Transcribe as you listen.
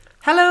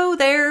Hello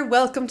there,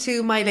 welcome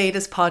to my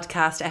latest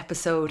podcast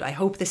episode. I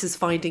hope this is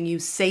finding you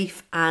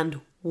safe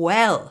and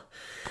well.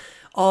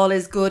 All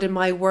is good in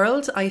my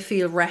world. I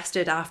feel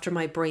rested after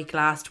my break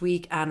last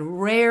week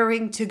and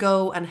raring to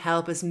go and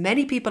help as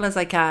many people as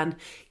I can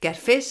get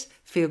fit,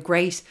 feel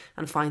great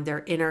and find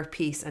their inner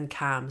peace and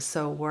calm.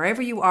 So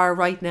wherever you are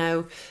right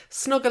now,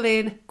 snuggle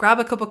in, grab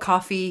a cup of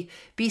coffee,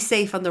 be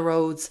safe on the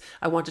roads.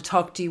 I want to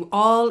talk to you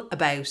all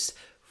about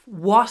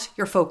what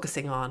you're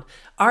focusing on.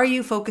 Are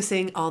you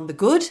focusing on the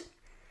good?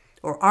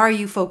 Or are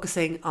you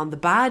focusing on the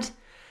bad?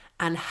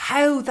 And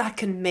how that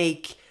can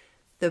make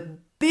the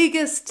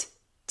biggest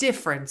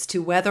difference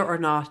to whether or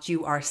not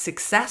you are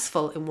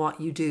successful in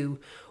what you do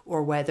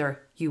or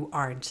whether you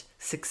aren't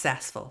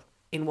successful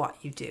in what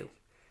you do.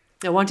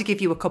 I want to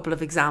give you a couple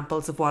of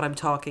examples of what I'm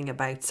talking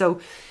about.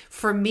 So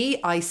for me,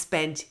 I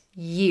spent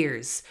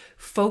years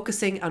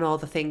focusing on all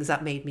the things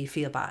that made me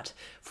feel bad.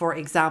 For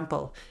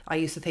example, I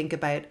used to think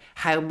about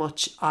how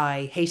much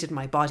I hated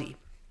my body,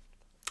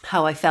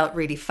 how I felt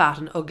really fat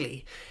and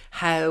ugly,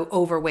 how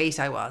overweight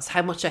I was,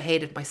 how much I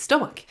hated my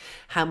stomach,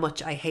 how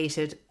much I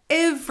hated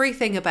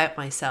everything about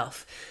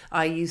myself.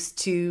 I used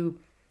to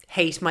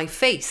hate my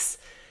face,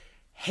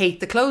 hate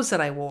the clothes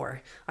that I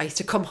wore. I used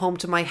to come home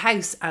to my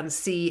house and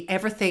see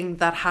everything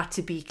that had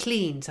to be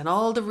cleaned and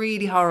all the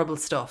really horrible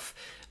stuff.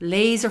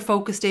 Laser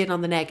focused in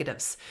on the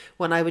negatives.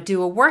 When I would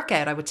do a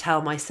workout, I would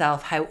tell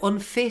myself how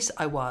unfit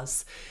I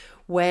was.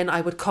 When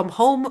I would come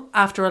home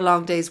after a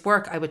long day's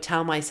work, I would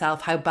tell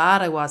myself how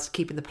bad I was at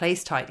keeping the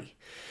place tidy.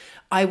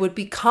 I would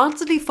be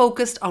constantly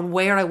focused on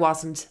where I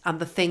wasn't and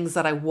the things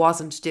that I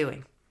wasn't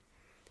doing.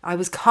 I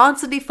was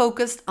constantly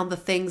focused on the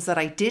things that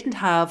I didn't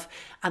have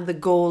and the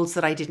goals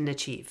that I didn't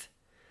achieve.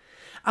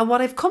 And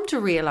what I've come to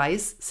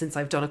realize since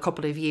I've done a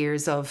couple of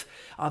years of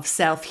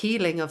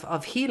self-healing,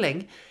 of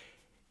healing,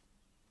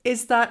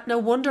 is that no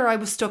wonder I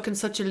was stuck in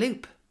such a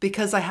loop.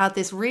 Because I had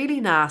this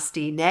really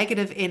nasty,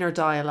 negative inner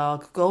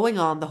dialogue going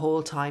on the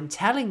whole time,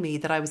 telling me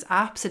that I was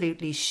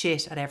absolutely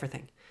shit at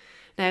everything.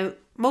 Now,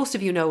 most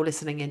of you know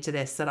listening into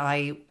this that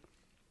I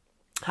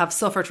have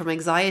suffered from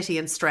anxiety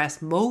and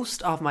stress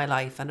most of my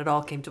life, and it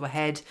all came to a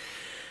head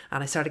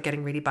and I started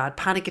getting really bad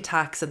panic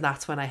attacks, and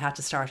that's when I had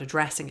to start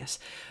addressing it.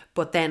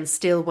 But then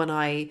still, when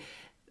I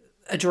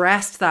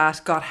addressed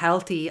that, got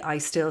healthy, I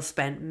still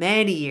spent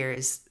many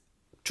years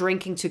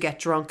drinking to get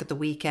drunk at the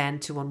weekend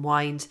to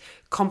unwind,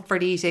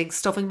 comfort eating,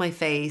 stuffing my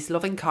face,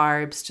 loving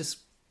carbs, just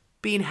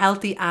being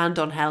healthy and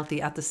unhealthy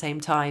at the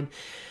same time.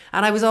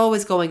 And I was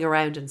always going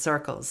around in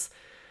circles.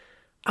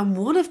 And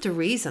one of the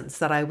reasons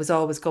that I was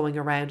always going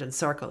around in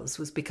circles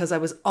was because I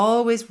was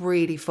always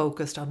really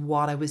focused on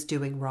what I was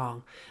doing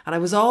wrong. And I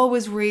was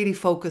always really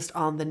focused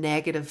on the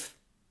negative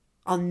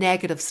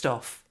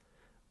stuff.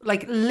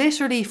 Like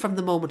literally from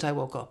the moment I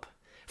woke up.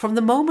 From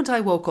the moment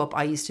I woke up,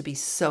 I used to be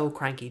so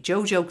cranky.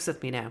 Joe jokes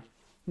with me now.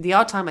 The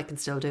odd time I can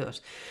still do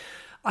it.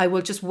 I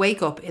will just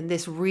wake up in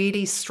this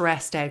really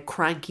stressed out,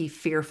 cranky,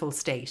 fearful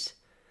state.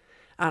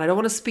 And I don't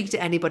want to speak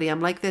to anybody. I'm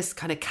like this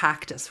kind of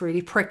cactus,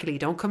 really prickly.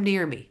 Don't come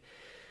near me.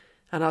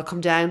 And I'll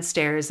come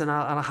downstairs and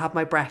I'll have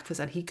my breakfast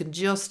and he can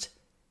just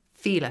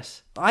feel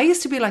it. I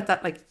used to be like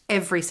that like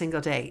every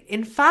single day.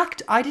 In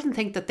fact, I didn't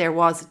think that there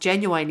was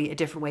genuinely a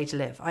different way to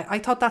live. I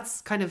thought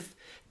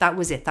that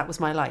was it. That was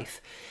my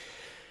life.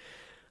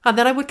 And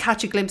then I would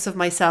catch a glimpse of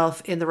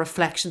myself in the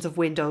reflections of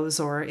windows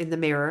or in the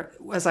mirror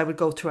as I would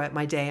go throughout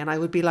my day. And I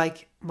would be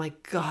like, my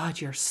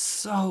God, you're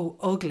so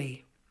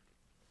ugly.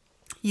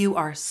 You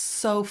are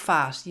so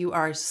fat. You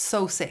are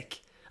so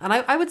sick. And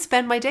I would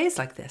spend my days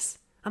like this.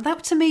 And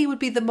that to me would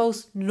be the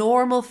most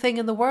normal thing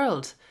in the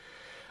world.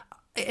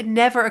 It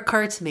never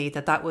occurred to me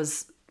that that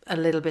was a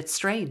little bit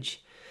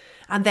strange.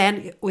 And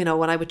then,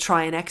 when I would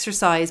try and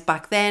exercise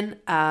back then,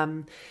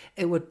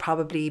 it would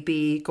probably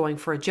be going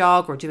for a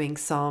jog or doing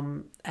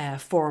some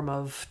form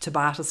of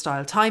Tabata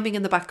style timing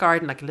in the back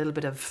garden, like a little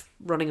bit of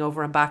running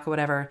over and back or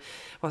whatever.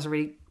 I wasn't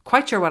really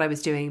quite sure what I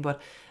was doing,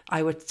 but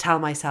I would tell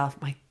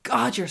myself, my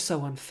God, you're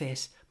so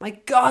unfit. My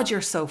God,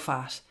 you're so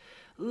fat.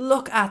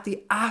 Look at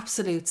the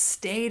absolute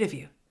state of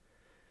you.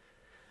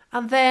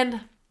 And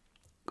then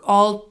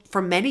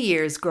for many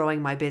years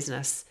growing my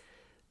business,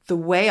 the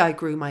way I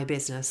grew my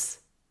business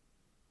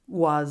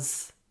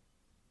was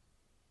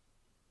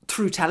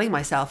through telling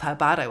myself how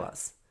bad I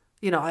was.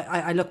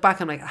 I look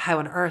back and I'm like, how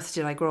on earth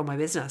did I grow my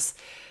business?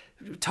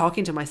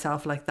 Talking to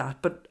myself like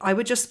that. But I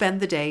would just spend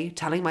the day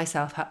telling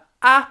myself how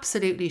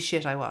absolutely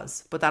shit I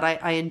was, but that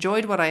I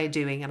enjoyed what I am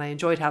doing and I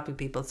enjoyed helping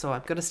people. So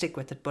I'm going to stick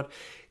with it. But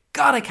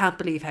God, I can't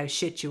believe how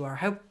shit you are,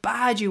 how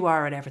bad you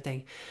are at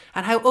everything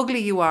and how ugly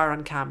you are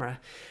on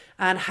camera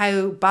and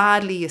how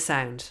badly you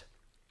sound.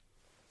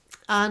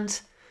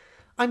 And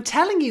I'm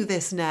telling you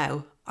this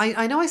now.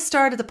 I know I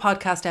started the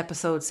podcast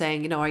episode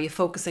saying, are you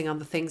focusing on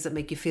the things that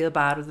make you feel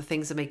bad or the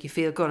things that make you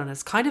feel good? And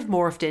it's kind of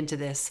morphed into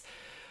this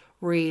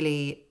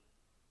really,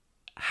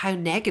 how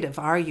negative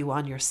are you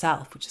on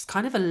yourself, which is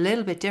kind of a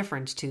little bit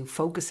different to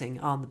focusing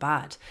on the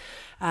bad.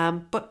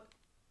 But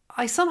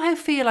I somehow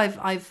feel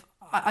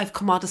I've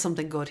come onto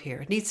something good here.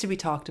 It needs to be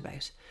talked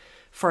about.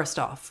 First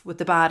off, with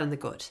the bad and the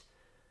good.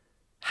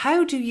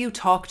 How do you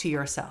talk to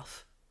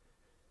yourself?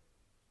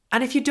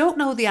 And if you don't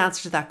know the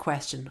answer to that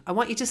question, I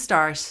want you to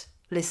start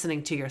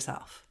listening to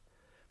yourself.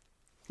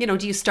 You know,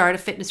 do you start a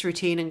fitness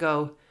routine and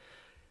go,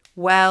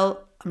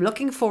 well, I'm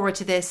looking forward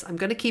to this. I'm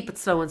going to keep it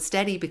slow and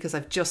steady because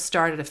I've just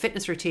started a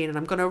fitness routine and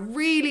I'm going to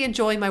really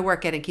enjoy my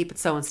workout and keep it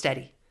slow and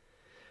steady?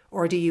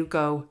 Or do you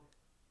go,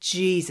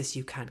 Jesus,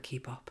 you can't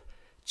keep up.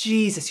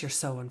 Jesus, you're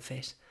so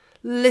unfit.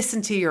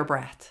 Listen to your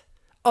breath.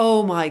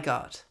 Oh my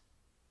God.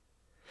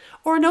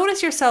 Or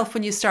notice yourself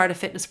when you start a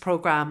fitness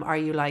program. Are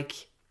you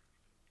like,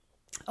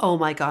 oh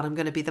my God, I'm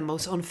going to be the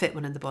most unfit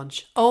one in the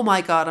bunch. Oh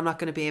my God, I'm not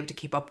going to be able to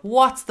keep up.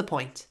 What's the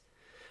point?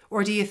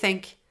 Or do you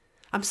think,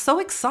 I'm so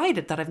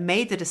excited that I've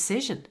made the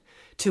decision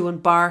to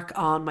embark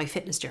on my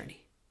fitness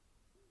journey?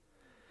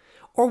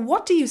 Or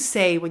what do you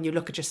say when you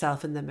look at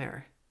yourself in the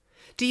mirror?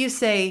 Do you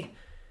say,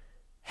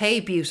 hey,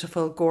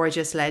 beautiful,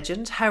 gorgeous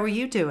legend, how are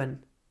you doing?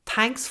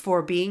 Thanks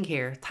for being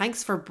here.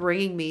 Thanks for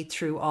bringing me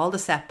through all the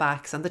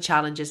setbacks and the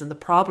challenges and the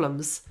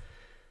problems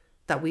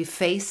that we've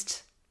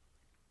faced.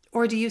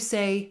 Or do you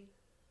say,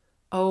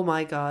 oh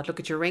my God, look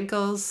at your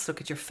wrinkles,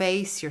 look at your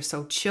face, you're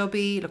so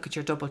chubby, look at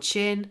your double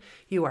chin,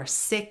 you are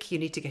sick, you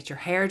need to get your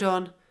hair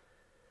done.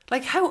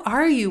 Like, how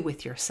are you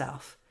with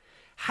yourself?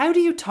 How do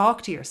you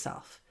talk to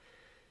yourself?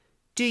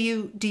 Do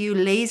you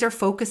laser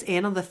focus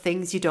in on the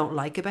things you don't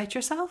like about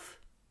yourself?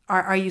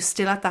 Are you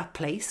still at that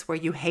place where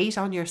you hate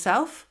on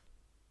yourself?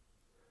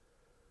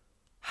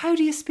 How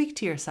do you speak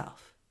to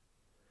yourself?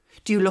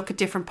 Do you look at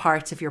different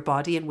parts of your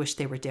body and wish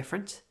they were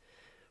different?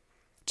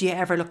 Do you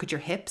ever look at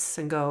your hips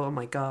and go, oh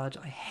my God,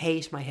 I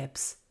hate my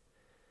hips?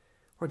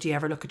 Or do you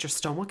ever look at your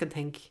stomach and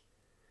think,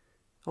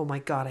 oh my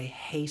God, I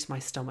hate my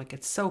stomach.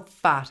 It's so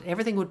fat.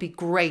 Everything would be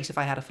great if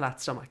I had a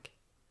flat stomach.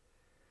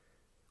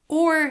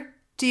 Or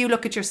do you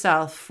look at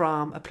yourself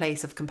from a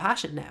place of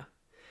compassion now?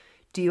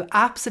 Do you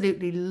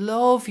absolutely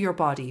love your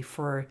body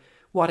for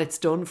what it's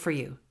done for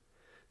you?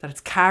 That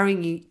it's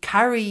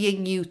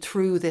carrying you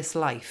through this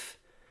life?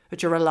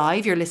 That you're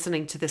alive, you're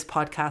listening to this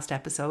podcast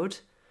episode.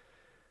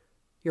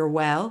 You're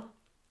well.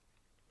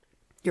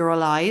 You're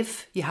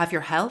alive. You have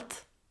your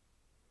health.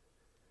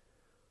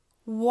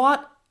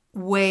 What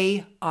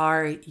way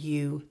are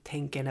you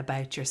thinking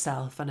about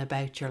yourself and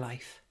about your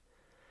life?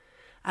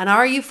 And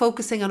are you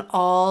focusing on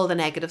all the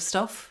negative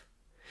stuff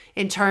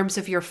in terms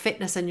of your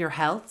fitness and your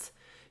health?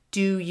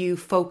 Do you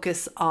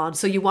focus on,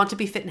 so you want to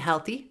be fit and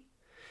healthy?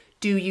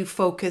 Do you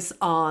focus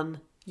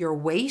on your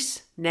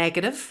weight?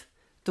 Negative.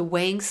 The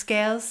weighing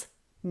scales?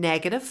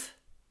 Negative.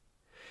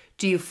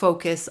 Do you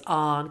focus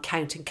on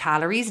counting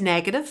calories?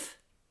 Negative.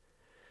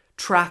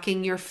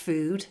 Tracking your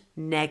food?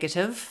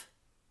 Negative.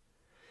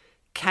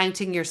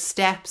 Counting your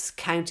steps,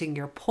 counting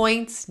your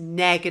points?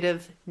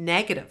 Negative,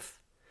 negative.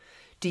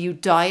 Do you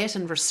diet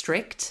and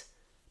restrict?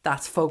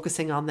 That's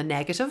focusing on the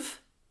negative.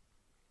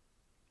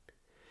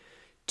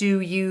 Do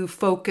you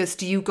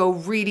go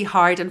really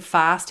hard and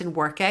fast in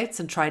workouts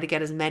and try to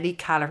get as many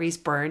calories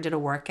burned in a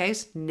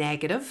workout?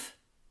 Negative.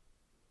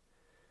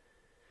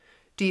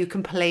 Do you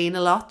complain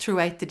a lot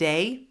throughout the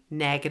day?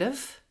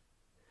 Negative.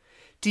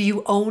 Do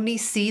you only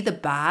see the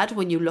bad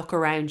when you look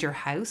around your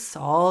house?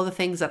 All the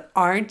things that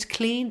aren't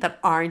clean, that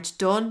aren't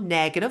done?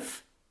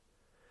 Negative.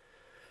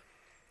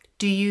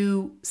 Do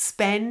you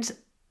spend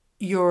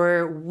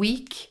your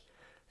week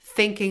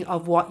thinking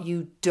of what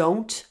you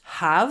don't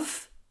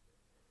have?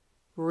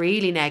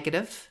 Really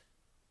negative.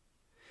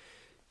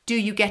 Do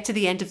you get to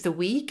the end of the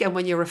week and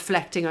when you're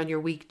reflecting on your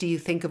week, do you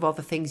think of all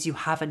the things you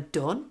haven't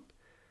done?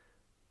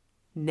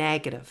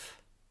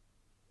 Negative.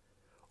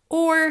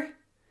 Or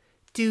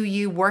do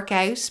you work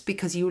out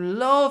because you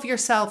love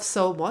yourself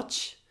so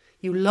much?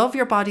 You love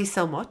your body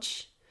so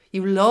much.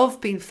 You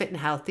love being fit and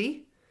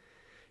healthy.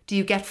 Do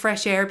you get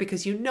fresh air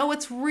because you know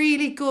it's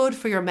really good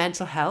for your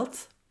mental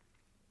health?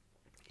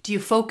 Do you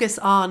focus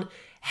on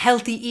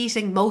healthy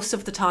eating most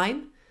of the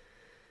time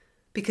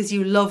because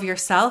you love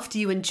yourself? Do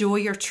you enjoy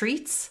your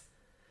treats?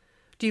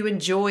 Do you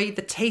enjoy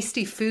the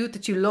tasty food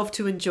that you love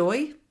to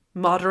enjoy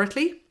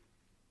moderately?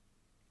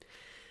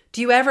 Do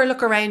you ever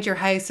look around your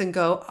house and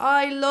go,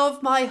 I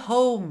love my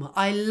home.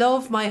 I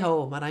love my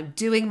home and I'm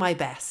doing my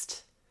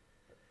best?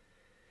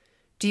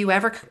 Do you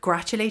ever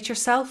congratulate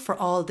yourself for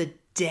all the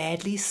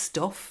deadly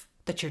stuff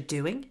that you're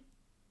doing?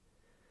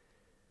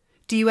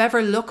 Do you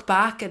ever look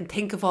back and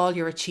think of all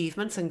your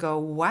achievements and go,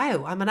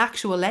 wow, I'm an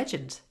actual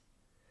legend?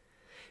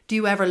 Do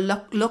you ever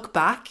look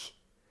back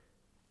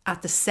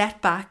at the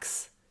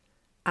setbacks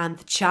and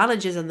the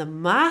challenges and the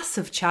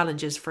massive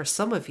challenges for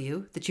some of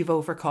you that you've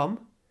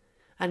overcome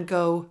and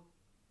go,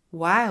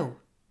 wow,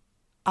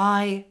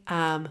 I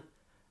am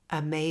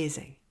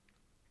amazing?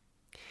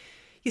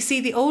 You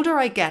see, the older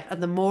I get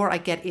and the more I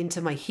get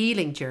into my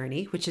healing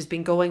journey, which has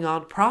been going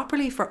on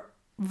properly for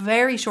a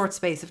very short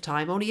space of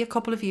time, only a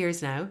couple of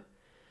years now,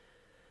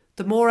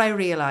 the more I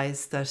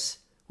realise that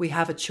we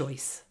have a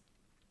choice.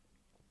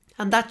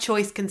 And that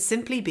choice can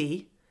simply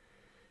be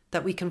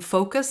that we can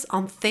focus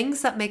on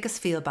things that make us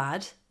feel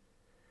bad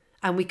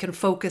and we can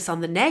focus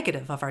on the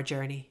negative of our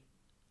journey.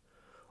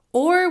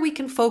 Or we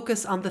can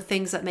focus on the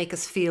things that make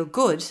us feel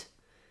good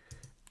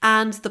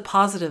and the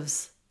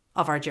positives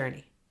of our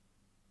journey.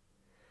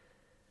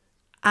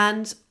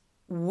 And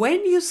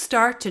when you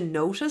start to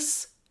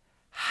notice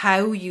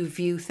how you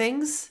view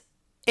things,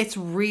 it's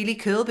really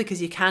cool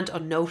because you can't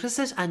unnotice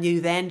it and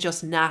you then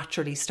just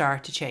naturally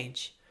start to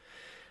change.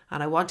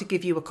 And I want to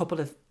give you a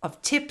couple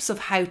of tips of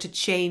how to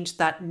change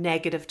that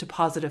negative to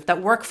positive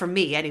that work for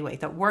me anyway,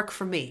 that work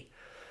for me.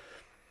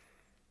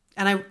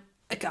 And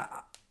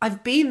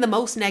I've been the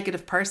most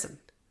negative person.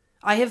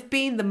 I have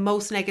been the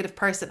most negative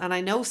person. And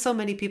I know so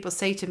many people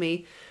say to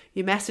me,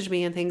 you message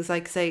me and things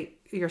like, say,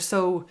 you're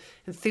so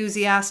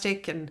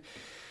enthusiastic and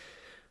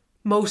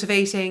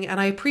motivating. And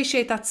I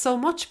appreciate that so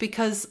much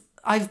because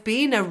I've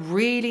been a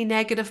really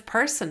negative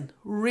person,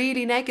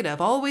 really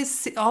negative.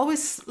 Always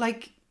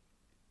like,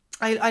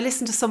 I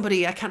listened to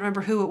somebody, I can't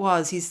remember who it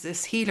was. He's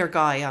this healer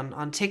guy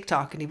on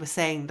TikTok, and he was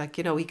saying, like,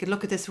 you know, he could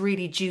look at this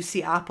really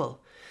juicy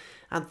apple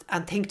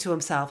and think to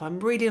himself, I'm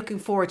really looking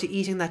forward to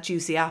eating that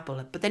juicy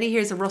apple. But then he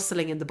hears a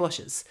rustling in the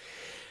bushes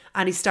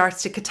and he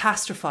starts to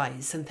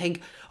catastrophize and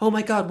think, oh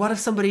my God, what if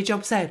somebody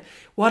jumps out?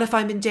 What if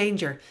I'm in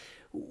danger?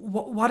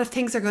 What if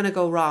things are going to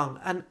go wrong?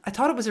 And I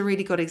thought it was a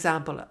really good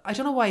example. I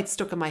don't know why it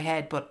stuck in my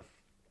head, but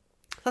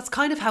that's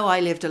kind of how I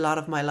lived a lot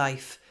of my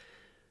life.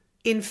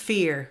 In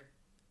fear,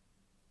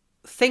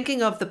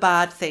 thinking of the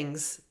bad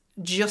things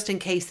just in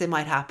case they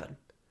might happen.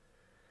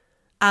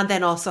 And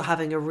then also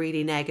having a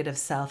really negative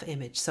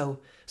self-image. So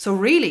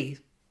really,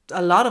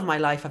 a lot of my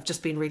life I've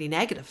just been really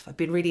negative. I've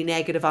been really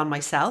negative on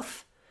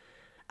myself.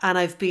 And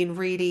I've been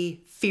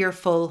really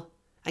fearful,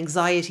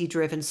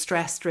 anxiety-driven,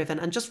 stress-driven,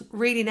 and just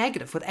really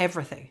negative with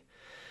everything.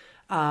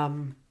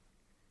 And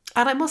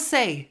I must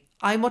say,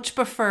 I much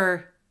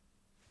prefer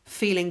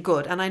feeling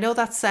good. And I know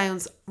that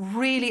sounds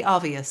really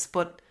obvious,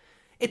 but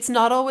it's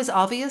not always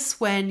obvious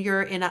when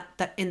you're in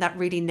that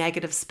really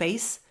negative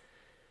space,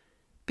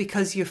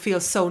 because you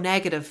feel so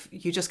negative,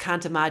 you just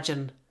can't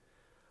imagine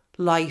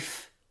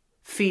life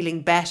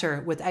feeling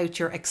better without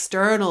your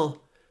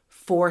external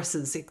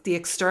forces, the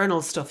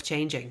external stuff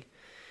changing.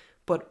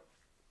 But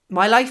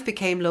my life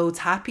became loads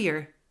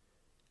happier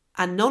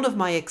and none of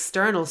my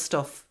external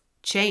stuff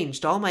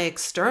changed. All my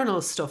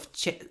external stuff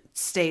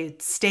stayed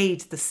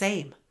the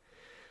same.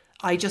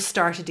 I just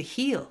started to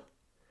heal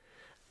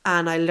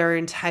and I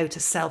learned how to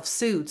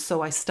self-soothe.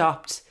 So I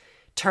stopped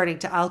turning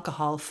to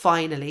alcohol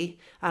finally,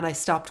 and I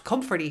stopped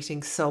comfort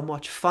eating so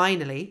much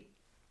finally,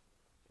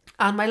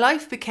 and my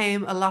life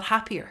became a lot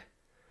happier.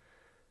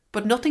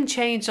 But nothing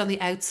changed on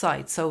the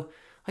outside. So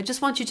I just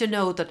want you to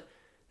know that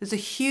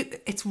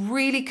it's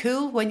really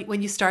cool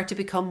when you start to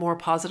become more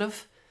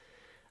positive.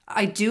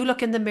 I do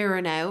look in the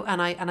mirror now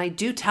and I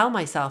do tell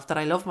myself that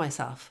I love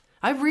myself.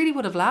 I really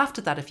would have laughed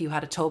at that if you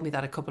had told me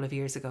that a couple of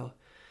years ago,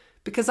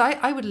 because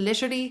I would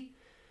literally,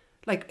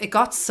 like, it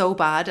got so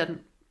bad,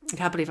 and I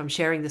can't believe I'm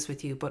sharing this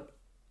with you, but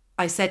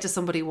I said to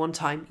somebody one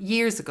time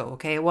years ago,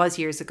 okay, it was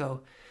years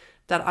ago,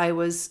 that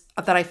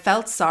I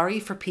felt sorry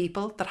for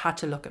people that had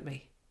to look at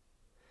me.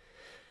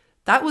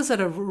 That was at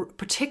a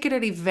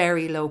particularly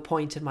very low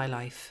point in my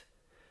life.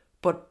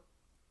 But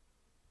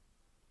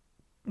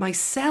my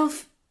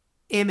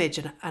self-image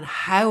and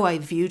how I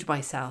viewed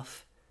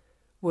myself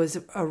was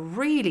in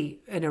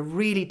a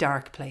really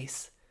dark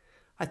place.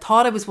 I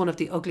thought I was one of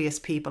the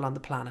ugliest people on the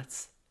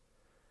planet.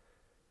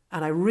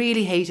 And I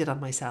really hated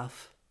on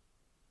myself.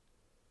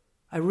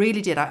 I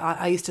really did.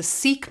 I used to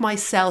seek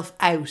myself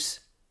out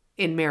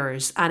in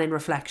mirrors and in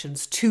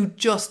reflections to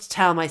just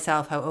tell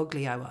myself how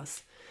ugly I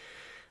was.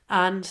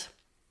 And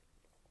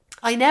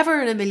I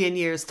never in a million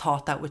years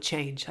thought that would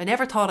change. I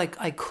never thought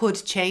I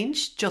could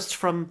change just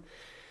from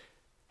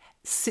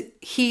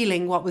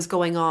healing what was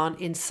going on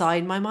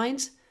inside my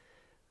mind.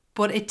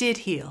 But it did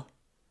heal.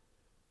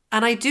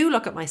 And I do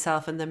look at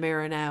myself in the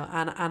mirror now,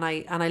 and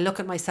I look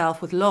at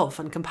myself with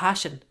love and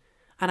compassion.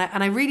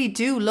 And I really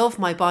do love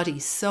my body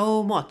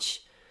so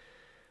much.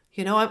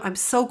 You know, I'm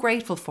so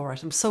grateful for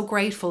it. I'm so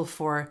grateful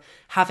for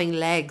having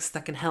legs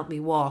that can help me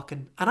walk.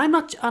 And I'm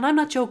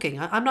not joking.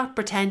 I'm not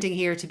pretending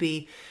here to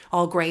be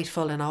all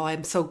grateful and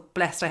I'm so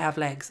blessed I have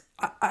legs.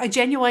 I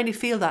genuinely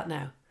feel that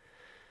now.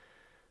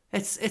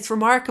 It's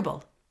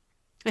remarkable.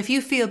 If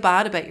you feel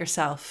bad about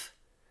yourself,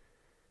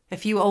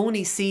 if you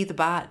only see the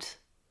bad,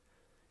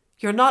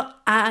 you're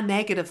not a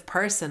negative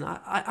person.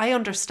 I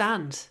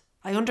understand.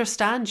 I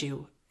understand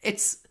you.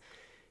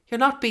 You're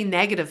not being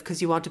negative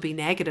because you want to be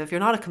negative. You're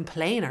not a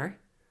complainer.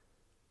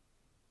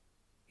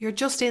 You're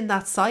just in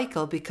that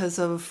cycle because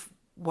of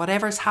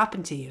whatever's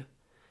happened to you.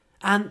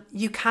 And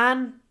you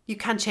can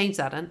change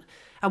that.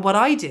 And what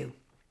I do,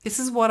 this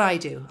is what I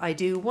do. I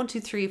do 1, 2,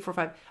 3, 4,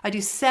 5. I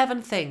do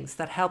 7 things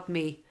that help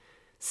me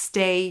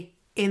stay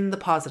in the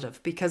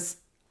positive, because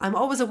I'm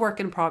always a work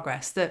in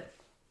progress. The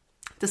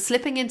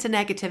slipping into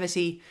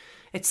negativity,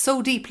 it's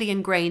so deeply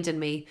ingrained in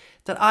me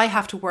that I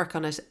have to work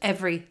on it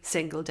every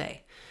single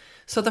day.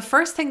 So the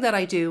first thing that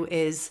I do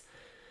is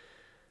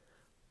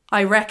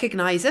I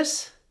recognize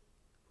it,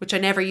 which I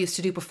never used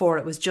to do before.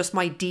 It was just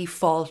my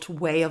default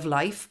way of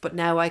life. But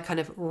now I kind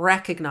of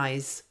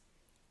recognize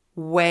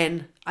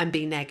when I'm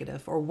being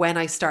negative or when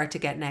I start to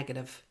get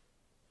negative.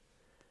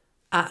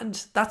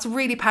 And that's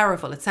really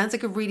powerful. It sounds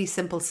like a really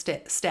simple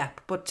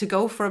step, but to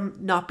go from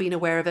not being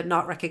aware of it,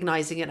 not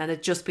recognizing it, and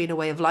it just being a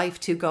way of life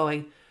to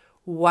going,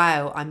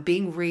 wow, I'm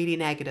being really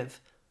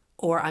negative,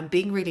 or I'm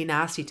being really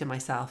nasty to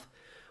myself,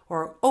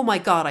 or, oh my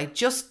God, I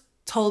just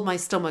told my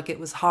stomach it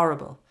was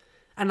horrible.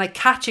 And like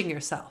catching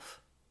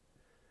yourself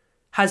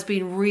has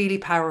been really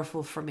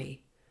powerful for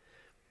me.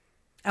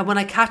 And when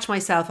I catch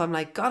myself, I'm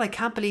like, God, I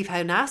can't believe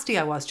how nasty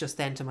I was just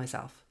then to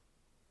myself.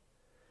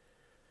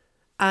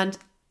 And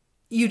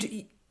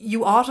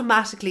you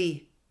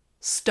automatically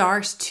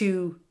start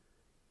to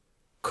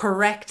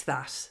correct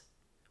that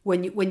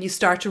when you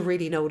start to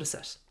really notice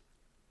it.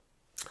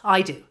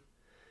 I do.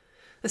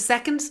 The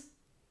second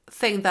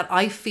thing that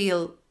I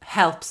feel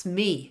helps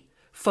me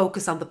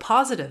focus on the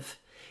positive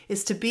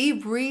is to be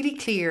really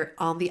clear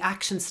on the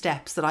action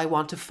steps that I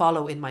want to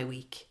follow in my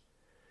week.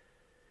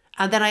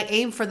 And then I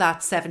aim for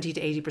that 70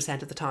 to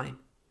 80% of the time.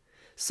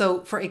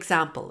 So for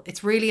example,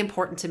 it's really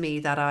important to me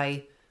that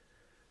I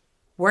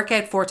work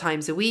out 4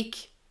 times a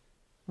week,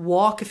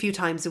 walk a few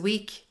times a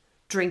week,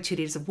 drink 2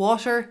 liters of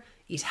water,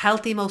 eat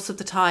healthy most of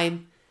the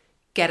time,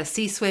 get a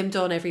sea swim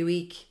done every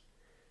week.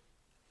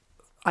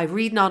 I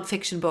read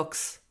fiction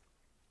books,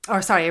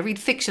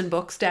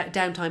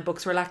 downtime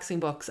books, relaxing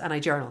books, and I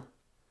journal.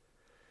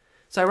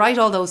 So I write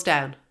all those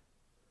down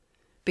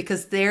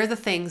because they're the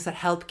things that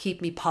help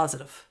keep me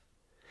positive.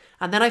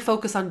 And then I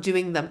focus on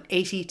doing them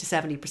 80 to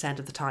 70%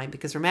 of the time,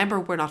 because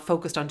remember, we're not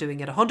focused on doing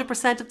it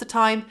 100% of the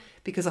time,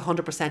 because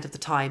 100% of the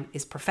time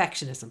is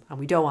perfectionism, and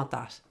we don't want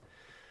that.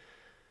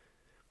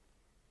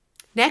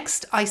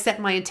 Next, I set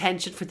my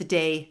intention for the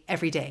day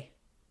every day.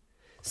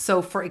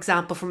 So for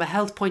example, from a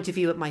health point of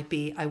view, it might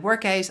be I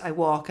work out, I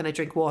walk, and I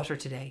drink water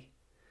today.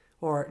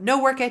 Or no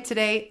workout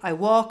today, I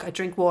walk, I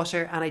drink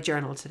water, and I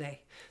journal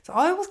today. So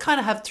I always kind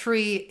of have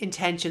 3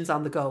 intentions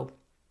on the go.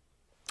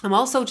 I'm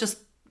also just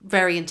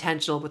very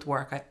intentional with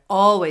work. I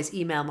always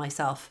email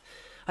myself.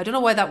 I don't know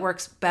why that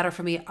works better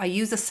for me. I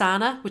use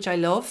Asana, which I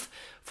love,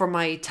 for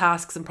my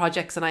tasks and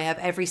projects, and I have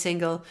every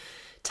single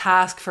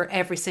task for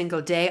every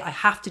single day. I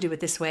have to do it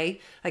this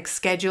way, like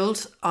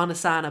scheduled on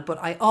Asana, but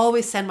I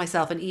always send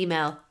myself an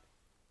email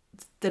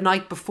the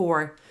night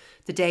before,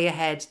 the day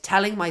ahead,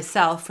 telling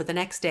myself for the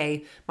next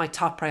day my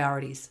top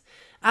priorities.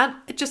 And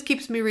it just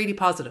keeps me really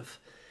positive.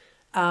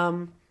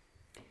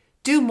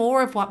 Do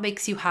more of what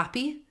makes you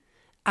happy.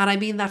 And I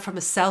mean that from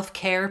a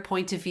self-care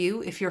point of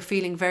view. If you're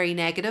feeling very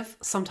negative,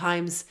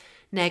 sometimes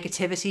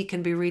negativity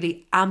can be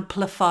really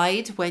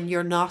amplified when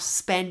you're not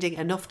spending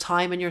enough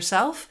time on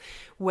yourself,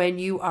 when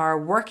you are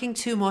working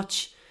too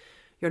much,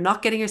 you're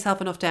not getting yourself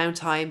enough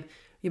downtime,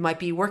 you might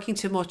be working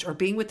too much or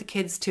being with the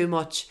kids too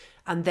much,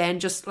 and then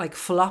just like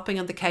flopping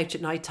on the couch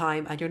at night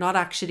time, and you're not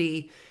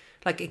actually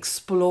like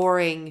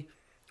exploring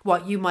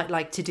what you might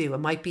like to do. It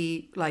might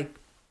be like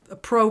a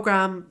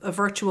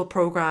virtual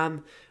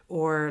program,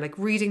 or like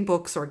reading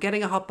books, or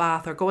getting a hot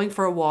bath, or going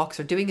for a walk,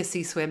 or doing a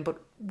sea swim.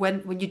 But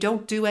when you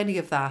don't do any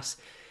of that,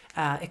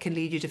 it can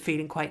lead you to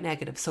feeling quite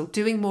negative. So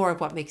doing more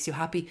of what makes you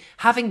happy.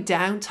 Having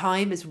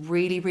downtime is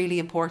really, really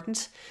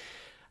important.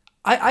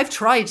 I've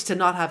tried to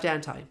not have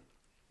downtime.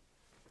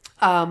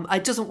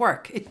 It doesn't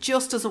work. It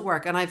just doesn't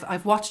work. And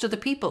I've watched other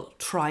people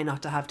try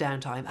not to have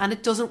downtime, and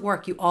it doesn't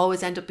work. You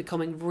always end up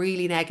becoming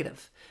really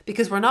negative,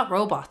 because we're not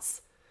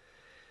robots.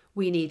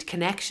 We need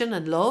connection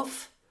and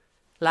love,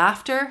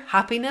 laughter,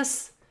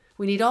 happiness.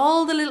 We need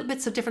all the little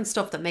bits of different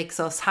stuff that makes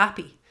us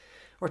happy,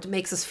 or that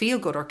makes us feel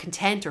good or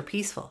content or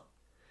peaceful.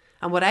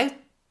 And without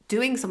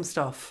doing some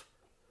stuff,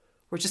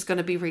 we're just going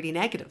to be really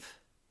negative.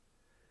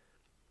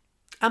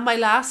 And my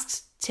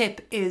last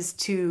tip is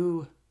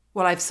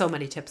I have so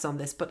many tips on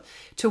this, but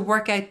to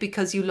work out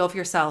because you love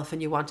yourself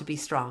and you want to be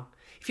strong.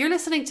 If you're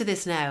listening to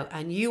this now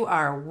and you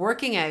are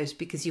working out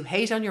because you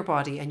hate on your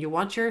body and you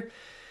want your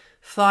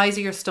thighs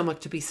or your stomach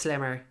to be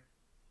slimmer,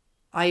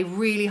 I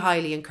really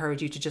highly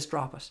encourage you to just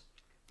drop it.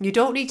 You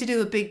don't need to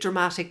do a big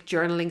dramatic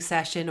journaling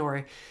session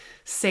or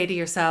say to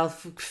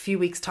yourself a few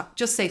weeks time,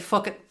 just say,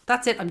 fuck it,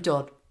 that's it, I'm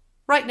done.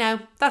 Right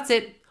now, that's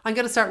it. I'm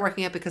going to start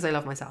working out because I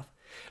love myself.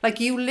 Like,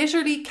 you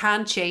literally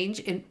can change,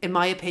 in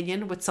my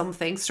opinion, with some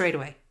things straight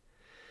away.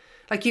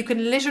 Like, you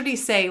can literally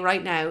say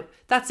right now,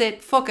 that's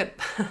it, fuck it.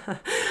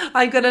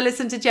 I'm going to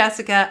listen to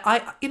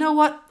Jessica. You know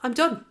what? I'm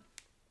done.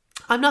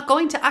 I'm not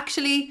going to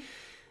actually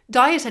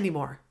diet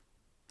anymore.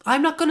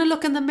 I'm not going to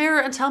look in the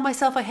mirror and tell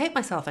myself I hate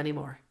myself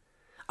anymore.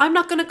 I'm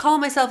not going to call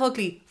myself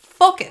ugly.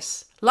 Fuck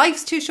it.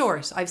 Life's too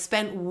short. I've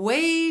spent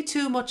way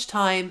too much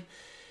time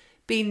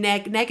being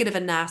negative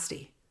and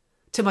nasty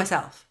to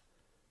myself.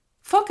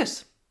 Fuck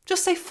it.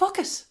 Just say fuck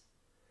it.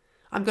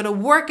 I'm going to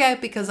work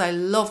out because I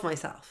love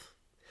myself.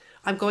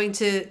 I'm going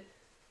to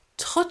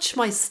touch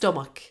my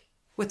stomach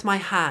with my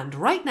hand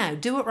right now.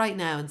 Do it right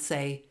now and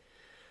say,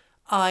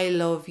 I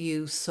love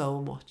you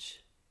so much.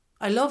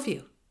 I love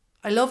you.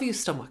 I love you,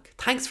 stomach.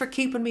 Thanks for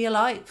keeping me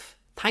alive.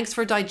 Thanks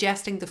for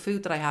digesting the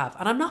food that I have.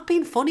 And I'm not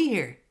being funny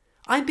here.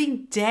 I'm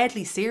being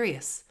deadly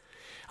serious.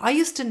 I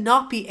used to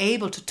not be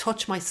able to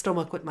touch my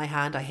stomach with my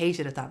hand. I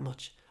hated it that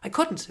much. I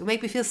couldn't. It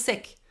made me feel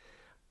sick.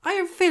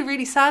 I feel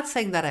really sad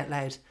saying that out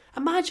loud.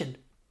 Imagine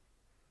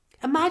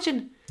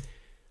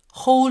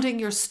holding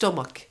your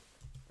stomach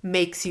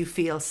makes you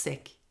feel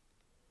sick.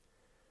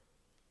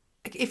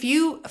 If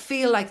you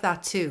feel like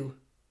that too,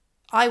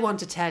 I want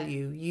to tell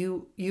you,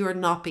 you are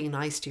not being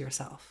nice to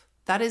yourself.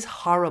 That is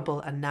horrible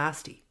and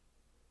nasty.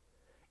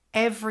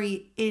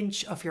 Every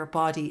inch of your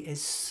body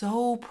is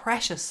so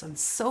precious and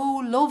so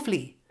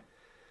lovely.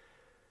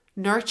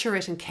 Nurture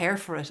it and care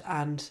for it,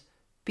 and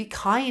be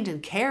kind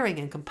and caring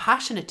and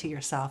compassionate to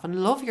yourself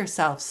and love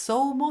yourself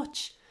so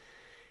much.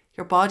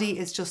 Your body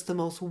is just the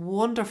most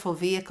wonderful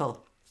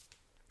vehicle.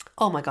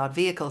 Oh my God,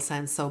 vehicle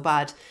sounds so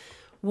bad.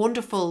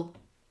 Wonderful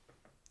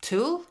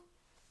tool,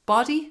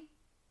 body.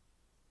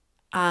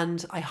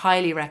 And I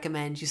highly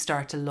recommend you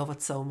start to love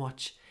it so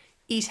much.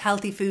 Eat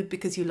healthy food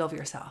because you love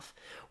yourself.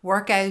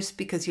 Work out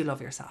because you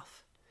love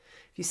yourself.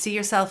 If you see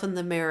yourself in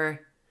the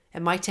mirror,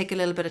 it might take a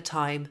little bit of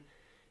time.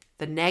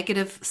 The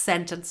negative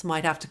sentence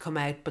might have to come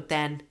out, but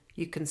then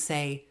you can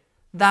say,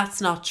 that's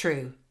not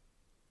true.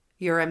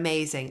 You're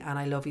amazing and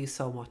I love you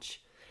so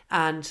much.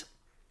 And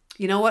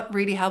you know what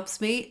really helps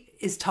me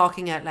is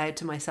talking out loud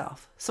to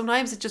myself.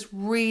 Sometimes it just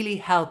really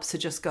helps to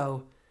just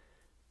go,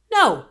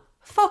 no,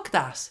 fuck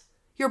that.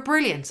 You're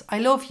brilliant. I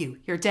love you.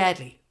 You're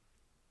deadly.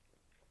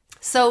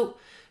 So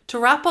to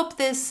wrap up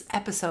this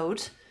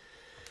episode,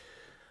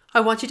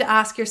 I want you to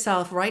ask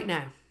yourself right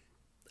now,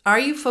 are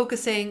you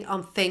focusing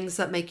on things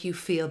that make you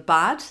feel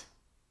bad?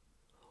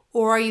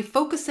 Or are you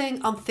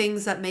focusing on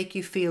things that make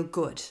you feel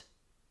good?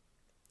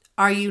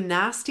 Are you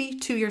nasty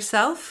to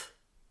yourself?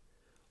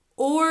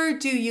 Or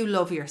do you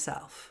love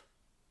yourself?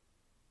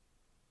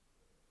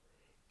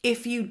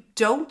 If you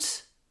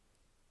don't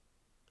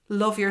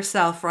love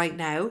yourself right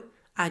now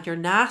and you're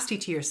nasty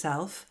to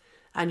yourself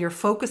and you're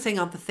focusing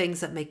on the things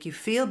that make you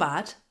feel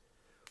bad,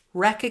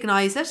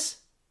 recognize it.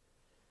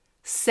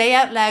 Say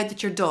out loud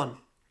that you're done.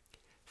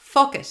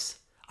 Fuck it.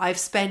 I've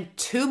spent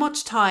too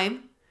much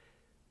time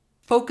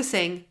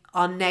focusing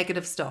on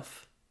negative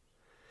stuff.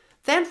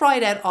 Then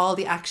write out all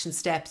the action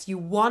steps you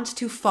want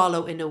to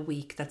follow in a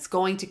week that's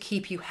going to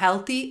keep you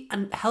healthy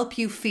and help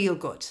you feel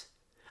good.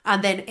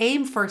 And then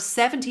aim for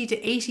 70 to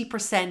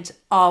 80%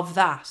 of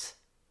that.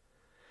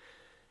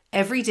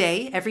 Every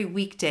day, every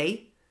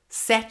weekday,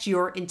 set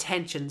your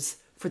intentions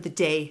for the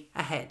day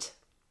ahead.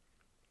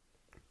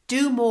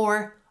 Do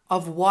more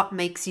of what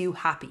makes you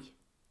happy.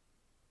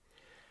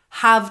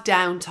 Have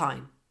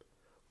downtime.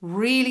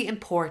 Really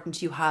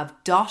important you have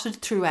dotted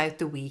throughout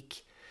the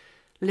week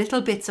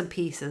little bits and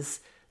pieces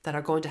that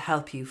are going to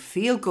help you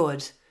feel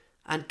good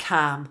and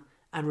calm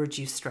and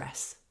reduce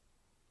stress.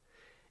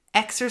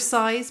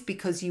 Exercise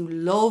because you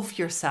love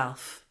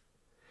yourself,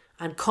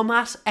 and come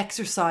at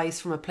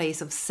exercise from a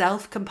place of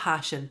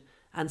self-compassion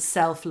and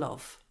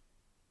self-love.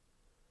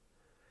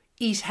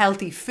 Eat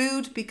healthy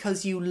food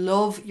because you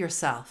love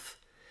yourself,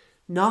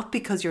 not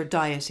because you're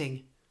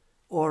dieting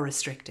or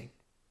restricting.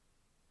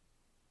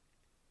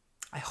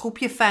 I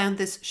hope you found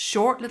this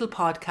short little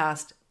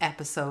podcast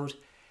episode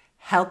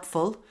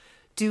helpful.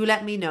 Do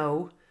let me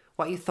know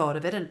what you thought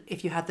of it, and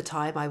if you had the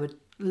time, I would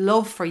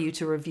love for you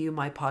to review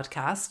my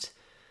podcast.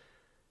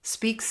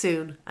 Speak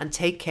soon and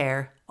take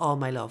care. All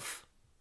my love.